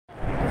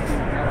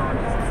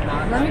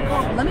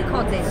Let me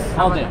call Dave.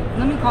 Call Dave.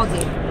 Let me call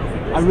Dave.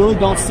 I really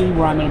don't see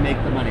where I'm going to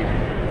make the money.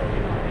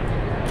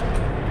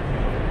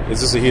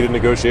 Is this a heated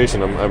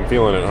negotiation? I'm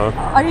feeling it, huh?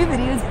 Are you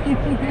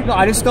videotaping? No,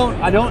 I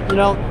don't, you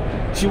know,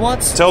 she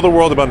wants... Tell the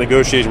world about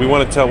negotiation. We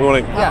want to tell,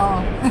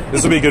 Yeah.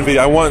 This will be a good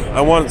video. I want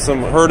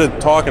her to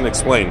talk and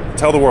explain.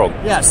 Tell the world.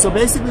 Yeah, so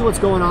basically what's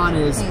going on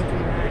is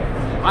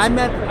I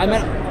met Anna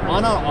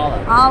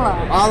or Alla?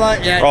 Alla.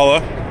 Yeah. Alla.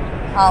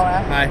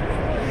 Hi.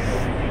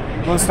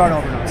 Let's start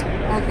over now.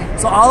 Okay.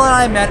 So Alla and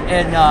I met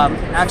in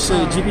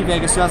actually GP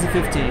Vegas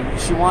 2015.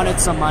 She wanted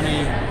some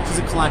money. She's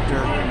a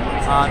collector,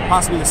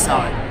 possibly to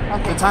sell it.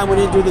 At the time we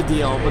didn't do the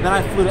deal, but then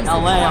I flew to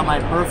LA on my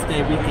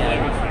birthday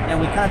weekend, and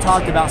we kind of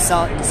talked about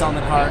selling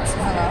the cards.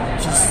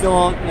 She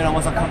still, you know,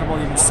 wasn't comfortable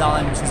even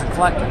selling. She's a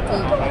collector.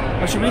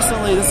 But she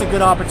recently, this is a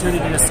good opportunity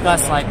to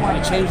discuss, like, when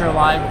you change your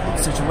life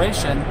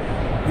situation,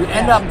 you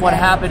end up, what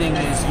happening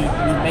is you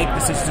make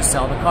decisions to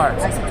sell the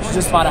cards. She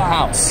just bought a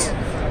house.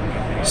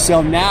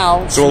 So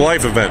now... So a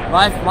life event.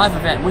 Life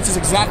event, which is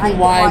exactly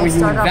why when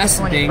you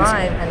invest in things,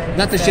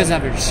 not that she doesn't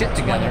have her shit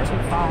together,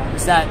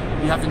 is that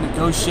you have to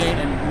negotiate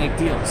and make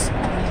deals.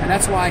 And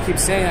that's why I keep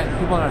saying that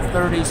people in their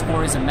 30s,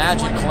 40s,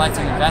 imagine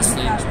collecting,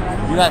 investing,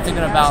 you got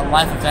thinking about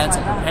life events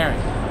and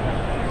preparing.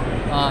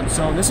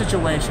 So in this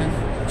situation,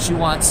 she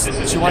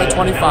wanted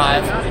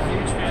 25.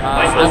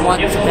 I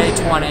want to pay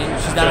 20.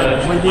 She's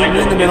got we meet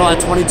in the middle at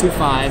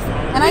 22.5.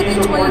 And I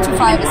think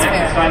 22.5 is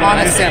fair.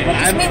 Honestly,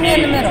 just meet me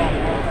in the middle.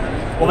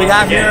 What we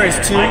got here is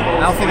two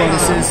Alpha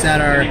Lotuses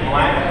that are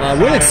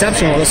really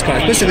exceptional on this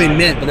card. It's basically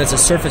mint, but there's a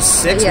surface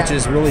 6, which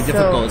is really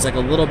difficult. It's like a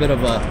little bit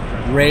of a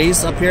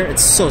raise up here.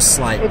 It's so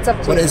slight,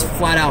 but it's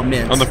flat out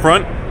mint. On the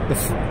front?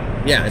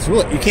 Yeah, it's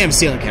really, you can't even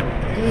see it on camera.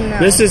 No.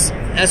 This is,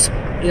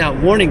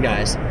 warning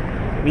guys,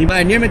 when you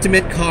buy a near mint to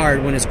mint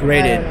card when it's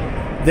graded,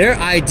 their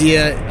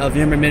idea of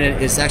near mint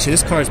is actually,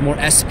 this card is more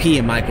SP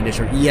in my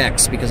condition, or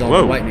EX, because of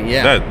all the whitening.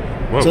 Yeah.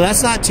 So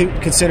that's not to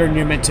consider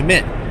near mint to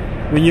mint.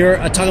 When you're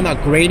talking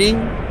about grading,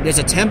 there's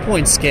a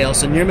 10-point scale,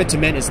 so near mint to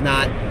mint is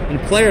not, in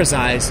player's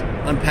eyes,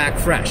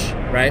 unpacked fresh,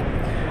 right?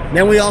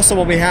 Then we also,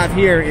 what we have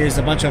here is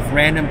a bunch of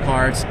random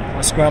cards,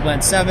 a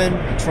Scrubland 7,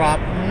 a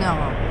Trop,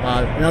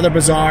 another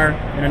Bazaar,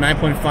 and a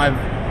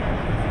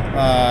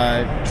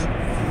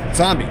 9.5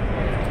 Zombie.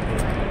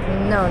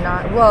 No,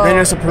 not, well... Then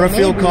there's some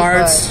peripheral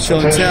cards,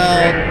 Show and Tell,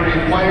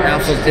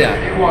 Alpha,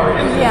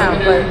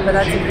 Yeah, but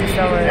that's a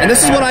reseller. And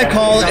this is what I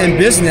call, in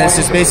business,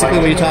 is basically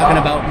when you're talking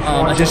about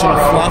additional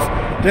fluff.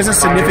 It doesn't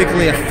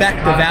significantly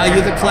affect the value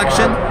of the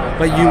collection,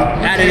 but you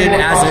add it in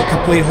as a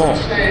complete whole.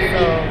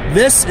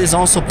 This is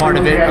also part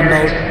of it, a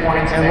moat.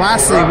 And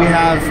lastly, we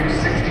have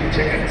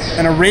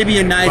an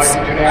Arabian Nights,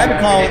 I would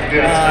call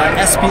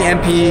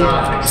SPMP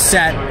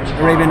set,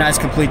 Arabian Nights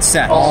complete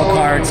set, all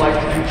cards,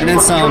 and then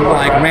some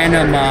like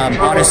random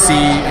Odyssey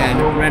and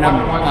random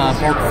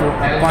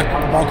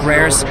bulk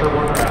rares.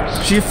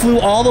 She flew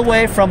all the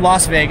way from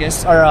Las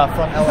Vegas, or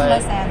from LA,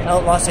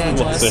 Los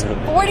Angeles.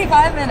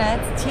 45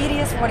 minutes,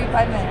 tedious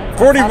 45 minutes.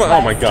 45,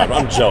 oh my god,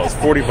 I'm jealous,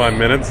 45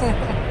 minutes.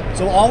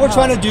 So all we're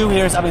trying to do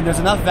here is, I mean, there's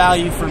enough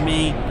value for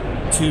me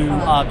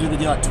to do the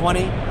deal at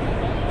 20.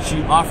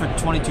 She offered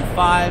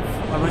 22.5,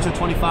 original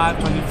 25,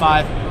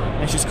 25,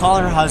 and she's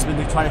calling her husband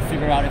to try to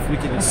figure out if we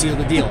can seal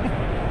the deal. You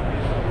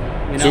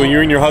know? So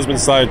you're in your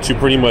husband's side to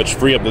pretty much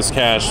free up this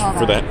cash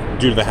for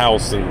due to the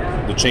house and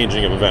the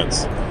changing of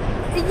events.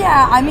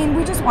 Yeah, I mean,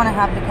 we just want to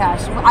have the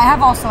cash. I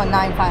have also a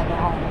 9.5 at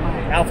home.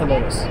 Alpha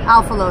Lotus.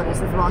 Alpha Lotus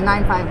as well,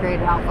 9.5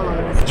 graded Alpha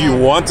Lotus. Do you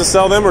want to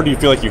sell them, or do you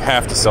feel like you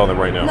have to sell them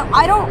right now? No,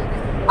 I don't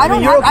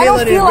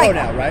feel like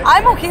now, right?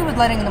 I'm okay with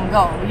letting them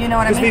go. You know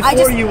what I mean?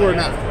 Before you were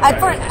not.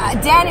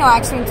 Daniel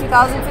actually in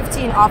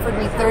 2015 offered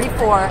me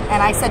 34,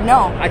 and I said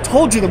no. I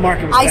told you the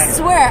market was down. I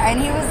swear, and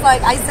he was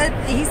like,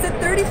 he said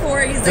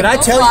 34. He's Did like,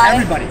 I tell you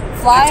everybody?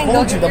 Fly I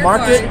told you the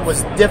market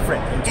was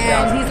different.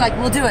 And he's like,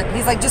 we'll do it.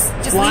 He's like, just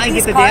fly leave and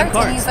these get the damn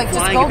cards, and he's like,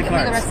 just go get me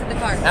the rest of the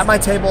cards. At my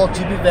table,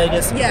 GP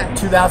Vegas,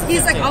 2015.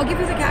 He's like, I'll give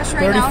you the cash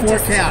right now.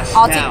 34 cash.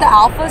 I'll take the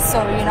alpha.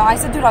 So I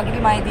said, dude, I'll give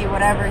you my ID,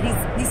 whatever. He's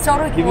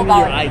totally cool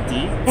about it.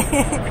 Giving me your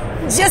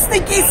ID? Just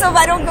in case if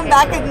I don't come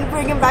back, I can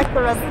bring him back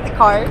the rest of the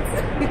cards.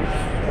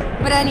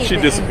 But anyway. She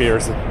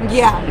disappears.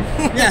 Yeah.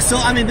 Yeah, so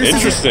I mean, this is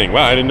interesting.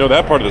 Wow, I didn't know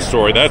that part of the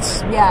story.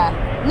 That's... Yeah.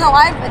 No,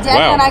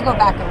 Daniel and I go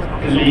back a little.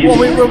 Well,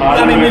 we've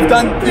done, we've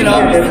talked.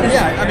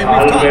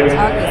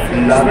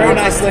 Very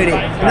nice lady.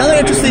 Another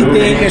interesting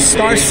thing is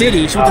Star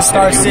City. She went to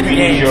Star City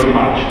Games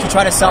to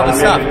try to sell this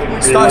stuff.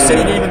 Star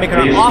City didn't even make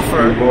her an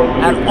offer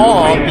at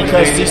all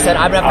because she said,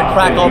 I'm going to have to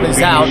crack all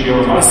these out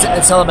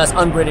and sell them as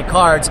ungraded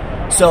cards.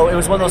 So it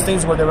was one of those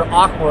things where they were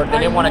awkward. They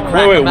didn't want to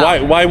crack them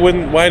out. Why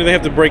do they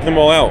have to break them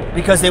all out?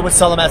 Because they would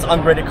sell them as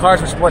ungraded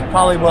cards, which is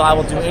probably what I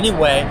will do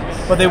anyway.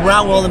 But they were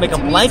not willing to make a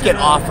blanket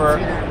offer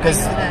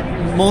because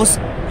most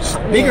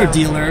bigger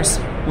dealers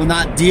will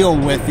not deal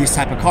with these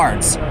type of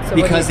cards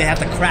because they have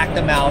to crack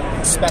them out,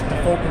 inspect the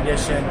full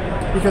condition.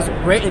 Because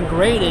in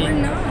grading,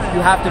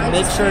 you have to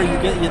make sure you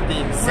get the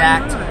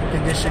exact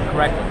condition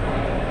correctly.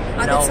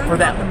 For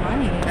them.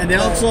 And then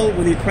also,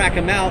 when you crack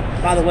them out,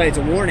 by the way, it's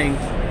a warning.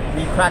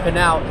 when you crack it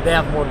out, they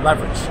have more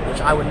leverage,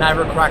 which I would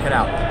never crack it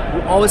out.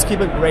 You always keep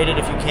it graded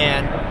if you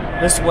can.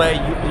 This way,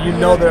 you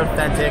know they're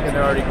authentic and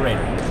they're already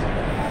graded.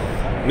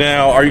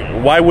 Now,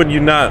 why would you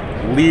not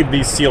leave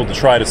these sealed to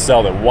try to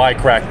sell them? Why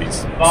crack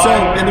these? So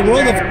in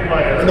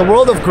the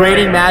world of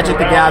grading Magic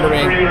the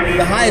Gathering,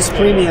 the highest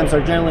premiums are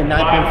generally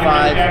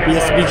 9.5,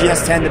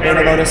 BGS 10, the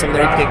Beta Lotus, and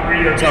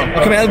there. So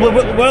come here,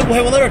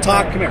 we'll let her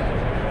talk. Come here.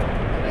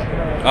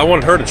 I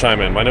wanted her to chime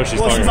in, but I know she's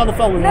talking. She's on the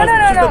phone. No.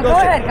 Go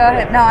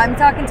ahead. No, I'm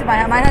talking to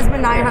my husband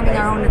and I are having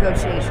our own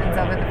negotiations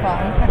over the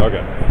phone.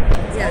 Okay.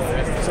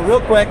 Yes. So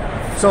real quick,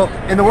 so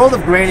in the world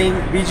of grading,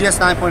 BGS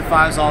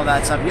 9.5s, all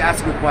that stuff, you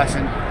ask a good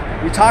question.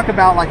 We talk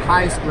about like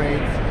highest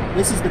grade.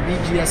 This is the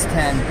BGS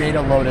 10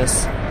 Beta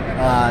Lotus,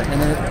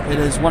 and then it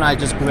is one I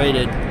just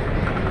graded,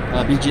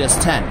 BGS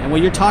 10. And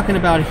what you're talking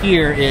about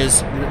here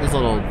is this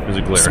little. There's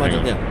a glare. Smudge,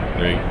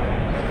 There you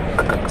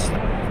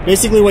go.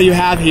 Basically, what you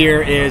have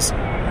here is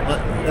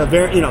a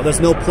very, there's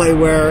no play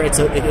wear. It's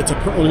a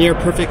near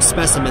perfect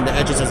specimen. The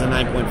edges is a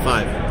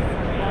 9.5.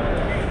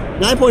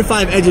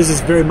 9.5 edges is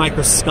very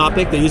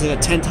microscopic. They're using a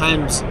 10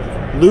 times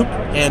loop,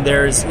 and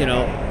there's,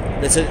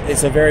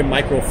 it's a very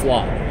micro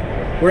flaw.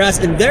 Whereas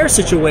in their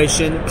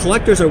situation,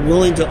 collectors are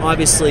willing to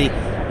obviously,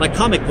 like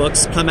comic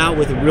books, come out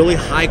with really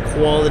high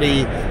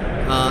quality,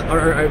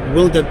 or are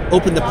willing to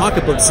open the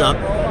pocketbooks up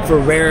for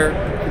rare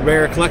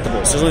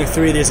collectibles. There's only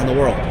 3 of these in the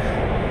world.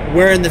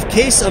 Where in the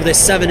case of the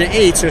 7 and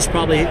 8s, there's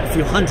probably a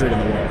few hundred in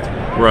the world.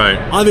 Right.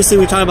 Obviously,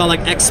 we're talking about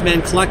like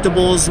X-Men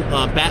collectibles,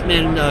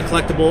 Batman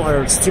collectible,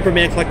 or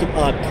Superman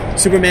collectible.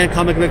 Superman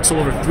comic books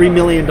sold over $3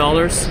 million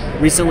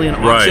recently in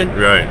auction.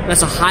 Right.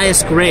 That's the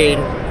highest grade.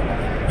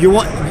 You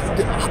want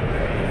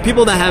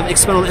people that have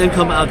expendable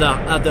income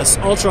of this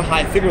ultra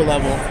high figure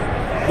level.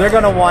 They're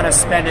going to want to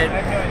spend it,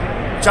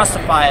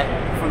 justify it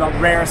for the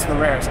rarest of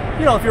the rarest.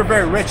 If you're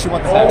very rich, you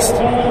want the best,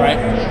 right?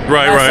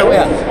 Right. So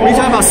yeah, when you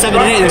talk about 7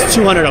 and 8, there's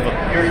 200 of them.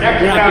 You're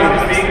not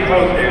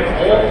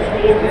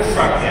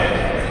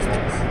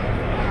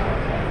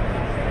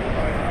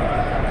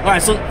all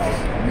right, so. No,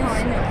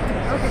 I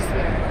know. Okay,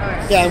 sweetheart. All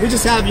right. Yeah, we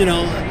just have,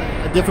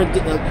 a different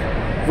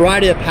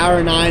variety of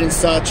Power 9 and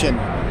such, and,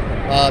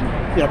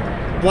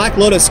 Black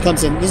Lotus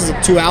comes in, this is the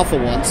 2 alpha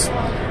ones.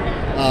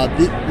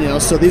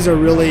 So these are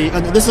really,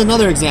 and this is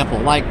another example,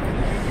 like,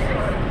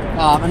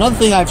 another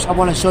thing I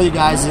want to show you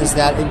guys is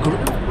that in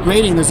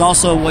grading, there's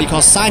also what you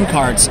call sign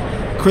cards.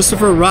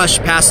 Christopher Rush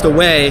passed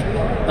away,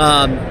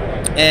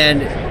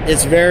 and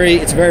it's very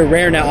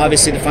rare now,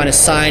 obviously, to find a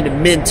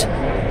signed mint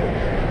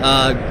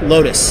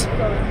Lotus,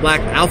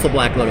 Alpha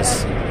Black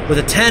Lotus, with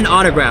a 10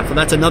 autograph, and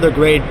that's another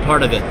grade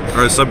part of it.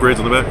 Are the subgrades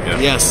on the back? Yeah.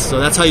 Yes, so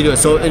that's how you do it.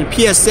 So in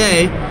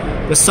PSA,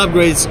 the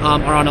subgrades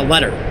are on a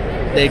letter.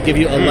 They give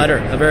you a letter,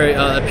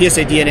 a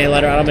PSA DNA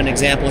letter. I don't have an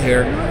example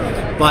here,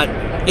 but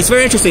it's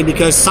very interesting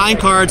because sign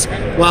cards,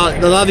 while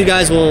a lot of you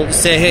guys will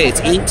say, hey, it's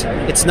inked,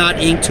 it's not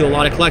inked to a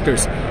lot of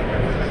collectors.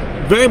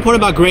 Very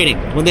important about grading.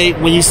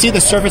 When you see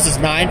the surface is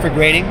 9 for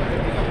grading,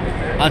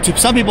 to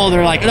some people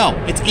they're like, no,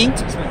 it's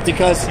inked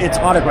because it's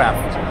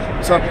autographed.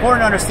 So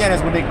important to understand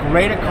is when they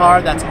grade a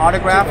card that's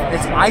autographed,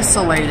 it's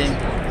isolating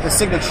the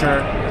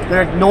signature.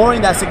 They're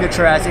ignoring that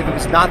signature as if it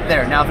was not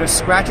there. Now, if there's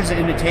scratches and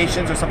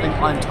indentations or something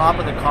on top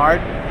of the card,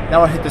 that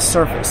will hit the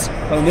surface.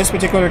 But in this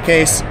particular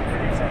case,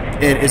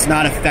 it is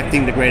not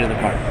affecting the grade of the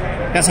card.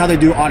 That's how they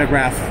do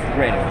autograph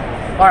grading.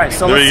 All right,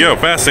 so there you go.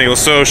 Fascinating.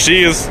 So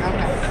she is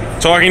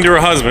talking to her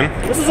husband.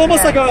 This is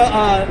almost like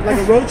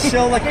a road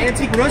show, like an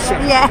antique road show.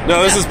 Yeah.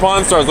 No, this is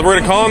Pawn Stars. We're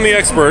going to call him the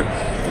expert.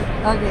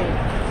 Okay.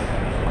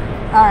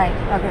 All right.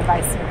 Okay.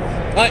 Bye.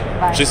 All right.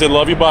 Bye. She said,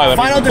 "Love you." Bye. That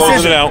Final means we're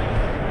closing decision. it out.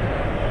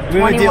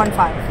 21.5.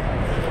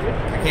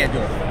 I can't do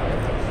it.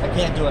 I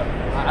can't do it.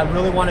 I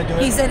really want to do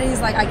it. He said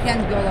he's like, I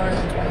can't go lower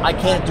than 20. I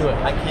can't do it.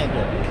 I can't do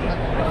it. I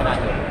cannot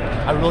do it.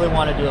 I really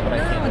want to do it, but I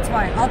can't. No, it's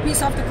fine. I'll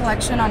piece off the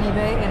collection on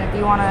eBay, and if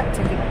you want to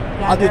take it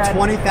down, I'll do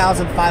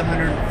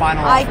 20,500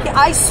 final offer.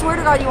 I swear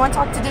to God, you want to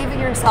talk to David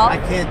yourself? I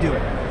can't do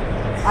it.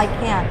 I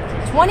can't.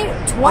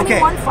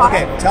 21.5.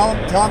 Okay. Tell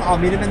him I'll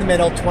meet him in the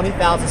middle.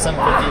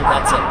 20,750.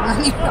 That's it.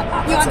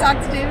 You want to talk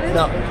to David?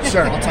 No,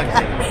 sure. I'll talk to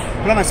David.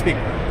 Put on my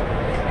speaker.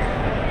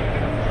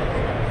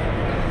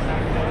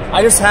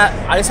 I just have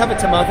a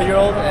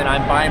 10-month-year-old, and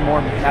I'm buying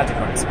more Magic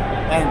cards.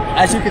 And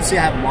as you can see,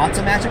 I have lots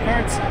of Magic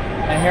cards,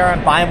 and here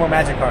I'm buying more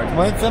Magic cards.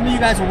 Well, some of you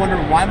guys will wonder,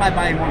 why am I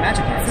buying more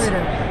Magic cards?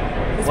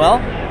 Well,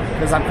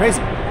 because I'm crazy.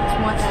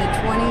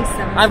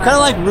 27. I'm kind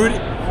of like Rudy.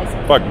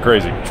 Fucking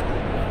crazy.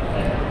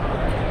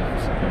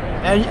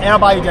 And I'll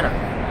buy you dinner.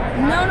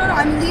 No,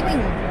 I'm leaving.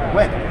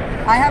 When?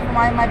 I have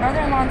my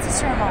brother-in-law and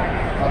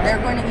sister-in-law. They're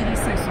going to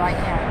EDC, so I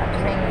can't. I'm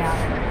just hanging out.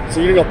 So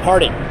you're gonna go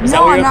party? Is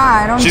No, I'm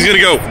not. I don't. She's gonna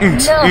go.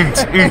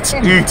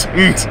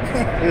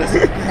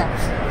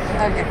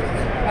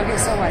 Okay,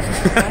 so what?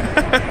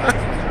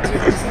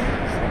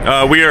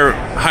 We are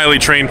highly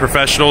trained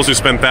professionals who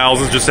spend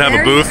thousands just to have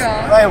There a booth. You go.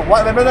 Hey,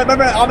 what?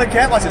 Remember Almond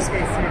Cat? Watch this.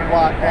 Okay,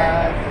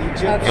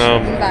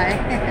 bye.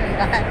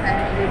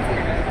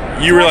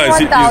 You realize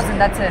 1,000.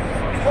 That's it.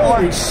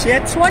 Holy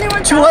shit!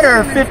 $21,000.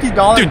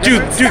 $250.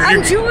 Dude,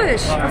 I'm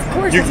Jewish. Of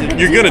course.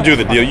 you're gonna do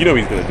the deal. You know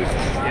he's gonna do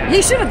it.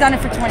 He should have done it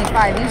for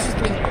 25. He was just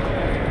being.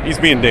 He's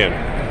being Dan.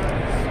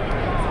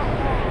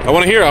 I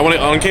want to hear. I want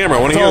it on camera.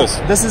 I want to hear this.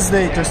 This is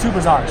there's two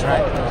bazaars,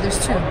 right? There's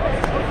two.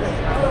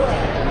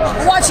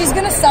 Watch, he's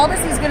gonna sell this.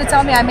 He's gonna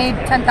tell me I made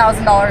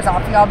 $10,000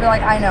 off you. I'll be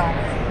like, I know.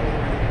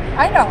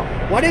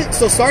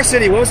 So Star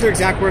City? What was their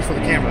exact words for the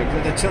camera?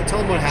 Tell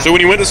them what happened. So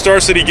when you went to Star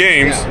City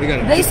Games,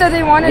 they said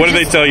they wanted. What did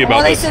they tell you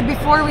about this? Well, they said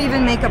before we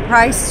even make a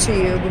price to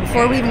you,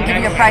 before we even give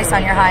you a price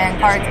on your high-end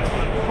cards,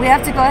 we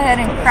have to go ahead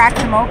and crack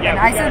them open.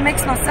 I said it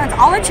makes no sense.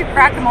 I'll let you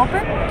crack them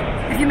open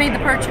if you made the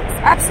purchase.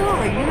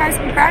 Absolutely, you guys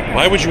can crack them.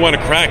 Why would you want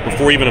to crack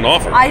before even an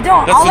offer? I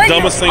don't. That's the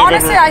dumbest thing I've ever.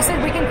 Honestly, I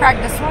said we can crack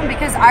this one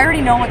because I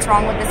already know what's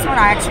wrong with this one.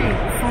 I actually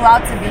flew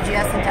out to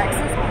BGS in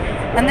Texas.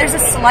 And there's a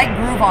slight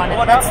groove on it.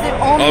 That's the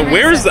only reason.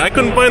 Where is that? I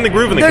couldn't find the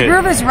groove in the case. The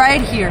groove is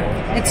right here.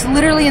 It's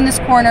literally in this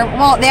corner.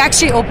 Well, they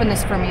actually opened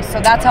this for me,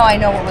 so that's how I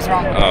know what was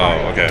wrong with it.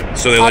 Oh, okay.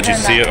 So they let you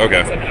see it?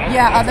 Okay.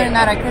 Yeah, other than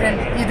that, I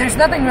couldn't. There's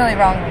nothing really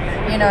wrong with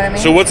it. You know what I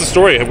mean? So what's the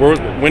story?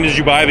 When did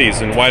you buy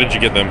these, and why did you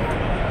get them?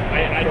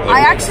 I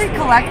actually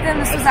collect them.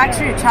 This was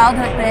actually a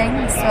childhood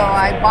thing. So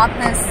I bought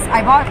this.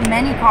 I bought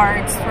many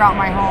cards throughout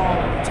my whole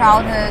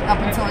childhood up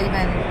until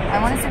even,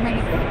 I want to say maybe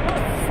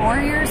 4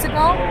 years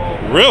ago.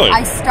 Really?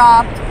 I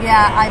stopped.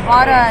 Yeah, I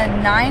bought a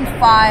 9.5.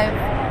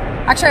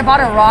 Actually, I bought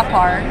a raw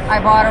card. I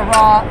bought a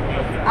raw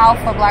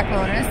Alpha Black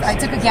Lotus. I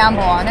took a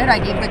gamble on it. I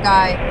gave the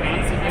guy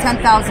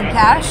 10,000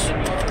 cash.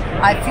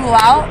 I flew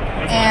out,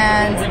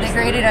 and they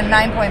graded a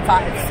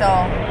 9.5. So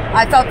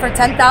I thought for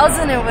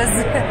 10,000, it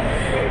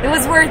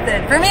was worth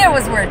it. For me, it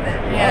was worth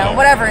it. You know,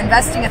 whatever.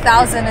 Investing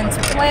 1,000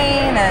 into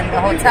plane and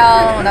a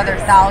hotel, another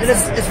 1,000.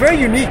 It's very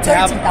unique to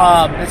have.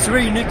 It's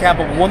very unique to have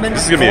a woman.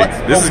 This is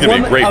gonna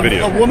be a great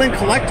video. A woman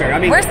collector. I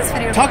mean, where's this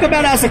video? Talk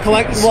about as a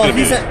collector. Well,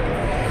 he's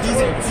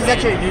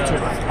actually a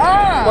YouTuber.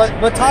 Oh.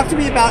 But talk to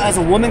me about as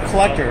a woman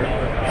collector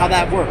how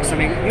that works. I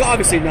mean, you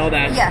obviously know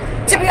that. Yeah.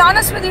 To be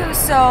honest with you,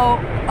 so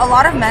a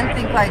lot of men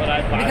think like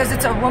because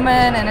it's a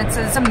woman and it's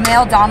a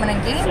male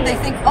dominant game, they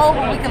think, oh,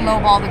 well, we can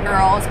lowball the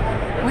girls.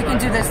 We can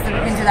do this, we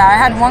can do that. I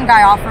had one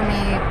guy offer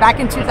me, back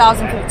in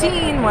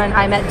 2015 when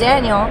I met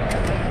Daniel,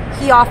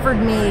 he offered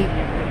me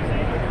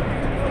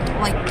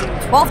like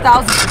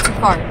 12,000 for 2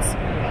 cards.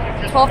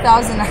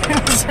 12,000, I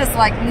was just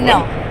like,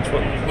 no.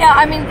 Yeah,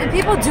 I mean,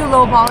 people do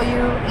lowball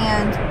you,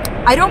 and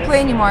I don't play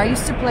anymore. I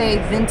used to play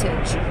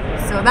vintage,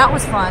 so that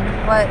was fun,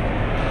 but...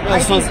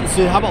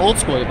 So how about old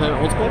school? You play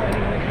old school?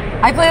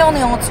 I play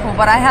only old school,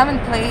 but I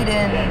haven't played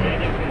in,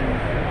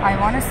 I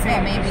want to say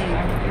maybe...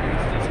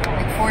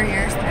 4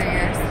 years, 3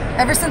 years.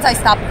 Ever since I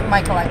stopped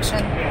my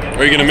collection.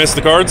 Are you going to miss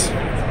the cards?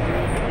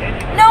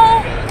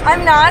 No,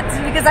 I'm not,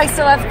 because I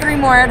still have 3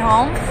 more at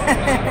home.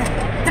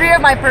 3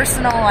 of my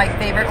personal,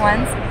 favorite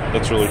ones.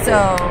 That's really cool. So,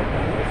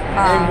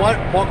 and what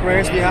bulk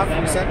rares do you have?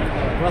 You said?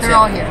 They're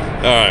all here.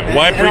 All right. Well,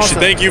 I appreciate.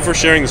 Thank you for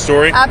sharing the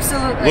story.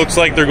 Absolutely. Looks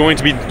like they're going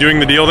to be doing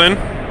the deal then.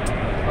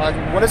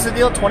 What is the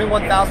deal?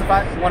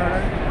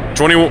 21,100.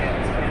 21.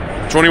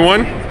 Is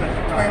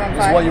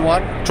what you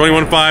want?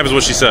 21.5 is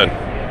what she said.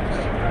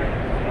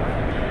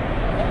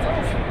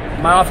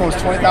 My offer was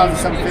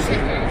 20,750.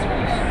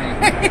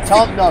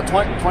 Tell them, no,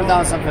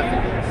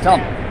 20,750. Tell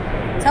them.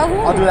 Tell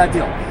who? I'll do that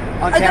deal.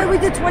 I thought we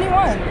did 21.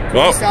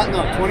 Well,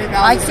 no, 20,000.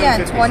 I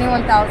can't.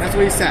 21,000. That's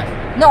what he said.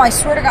 No, I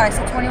swear to God, I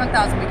said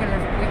 21,000. We can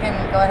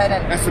go ahead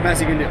and. That's the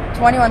best you can do.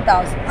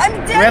 21,000. I'm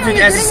dead. We have to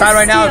decide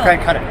right now. Can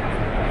I cut it?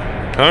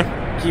 Huh?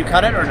 Can you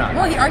cut it or not?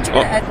 Well, aren't you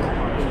gonna edit?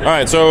 All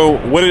right. So,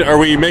 are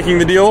we making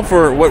the deal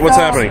for what's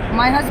happening?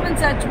 My husband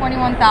said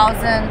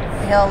 21,000.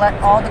 He'll let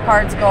all the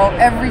cards go.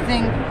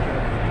 Everything.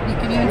 You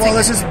can even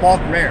this is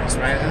bulk rares,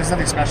 right? There's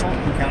nothing special.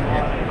 You count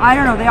it. I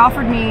don't know. They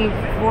offered me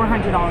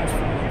 $400 for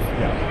it.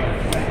 Yeah.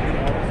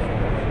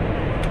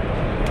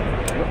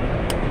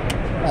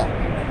 Oh,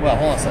 well,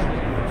 hold on a second.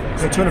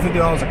 So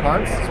 $250 of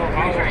cards?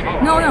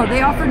 No.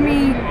 They offered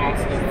me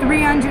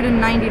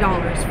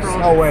 $390 for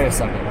all. Oh, wait a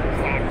second.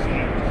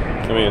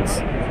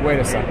 Wait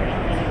a second.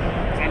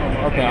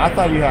 Okay, I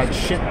thought you had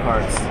shit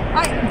cards.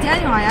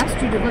 Daniel, I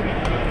asked you to look.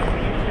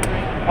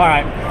 All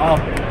right.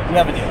 We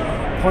have a deal.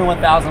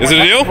 21,000. Is it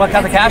a deal? What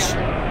kind of cash?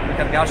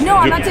 No,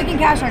 I'm not taking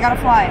cash. I gotta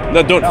fly.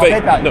 No, don't fake.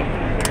 PayPal. No.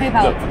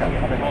 PayPal.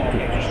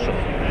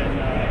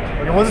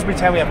 Okay, we'll just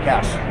pretend we have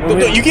cash.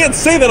 You can't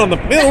say that on the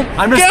film.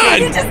 I'm just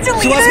You just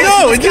delete it.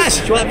 No, cash.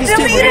 Delete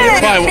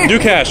it. Fine, we'll do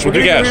cash. We'll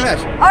do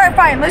cash. All right,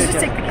 fine. Let's just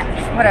take the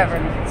cash. Whatever.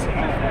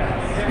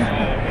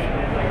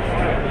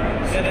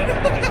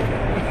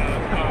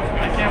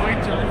 I can't wait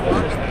till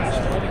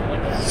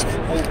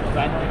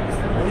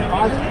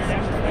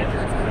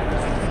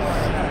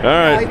All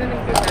right.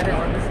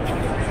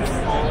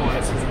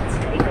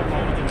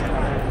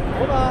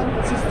 Hold on.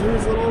 Let's just do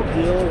this little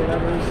deal,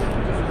 whatever.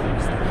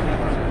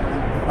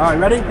 All right,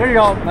 ready? Here you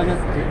go.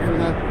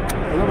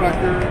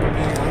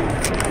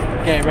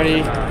 Okay,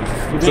 ready?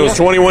 So it's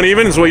 21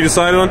 even is what you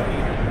decided on?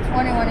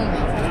 21 even.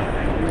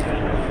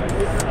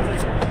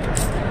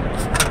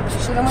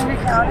 Shouldn't we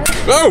recount it?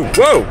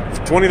 Whoa!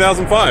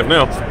 20,005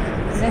 now.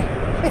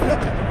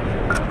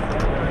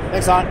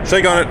 Thanks, hon.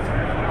 Shake on it.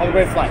 Have a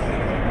great flight.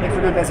 Thanks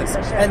for doing business.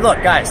 And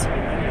look, guys,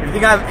 if you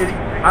think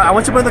I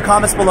want you to put in the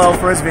comments below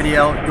for his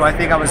video. Do I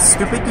think I was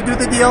stupid to do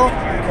the deal,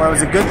 or it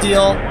was a good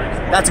deal?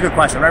 That's a good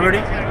question, right, Rudy?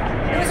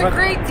 It was a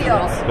great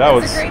deal. That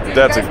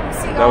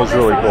was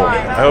really cool.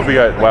 I hope you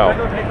guys. Wow.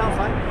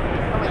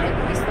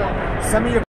 Send me your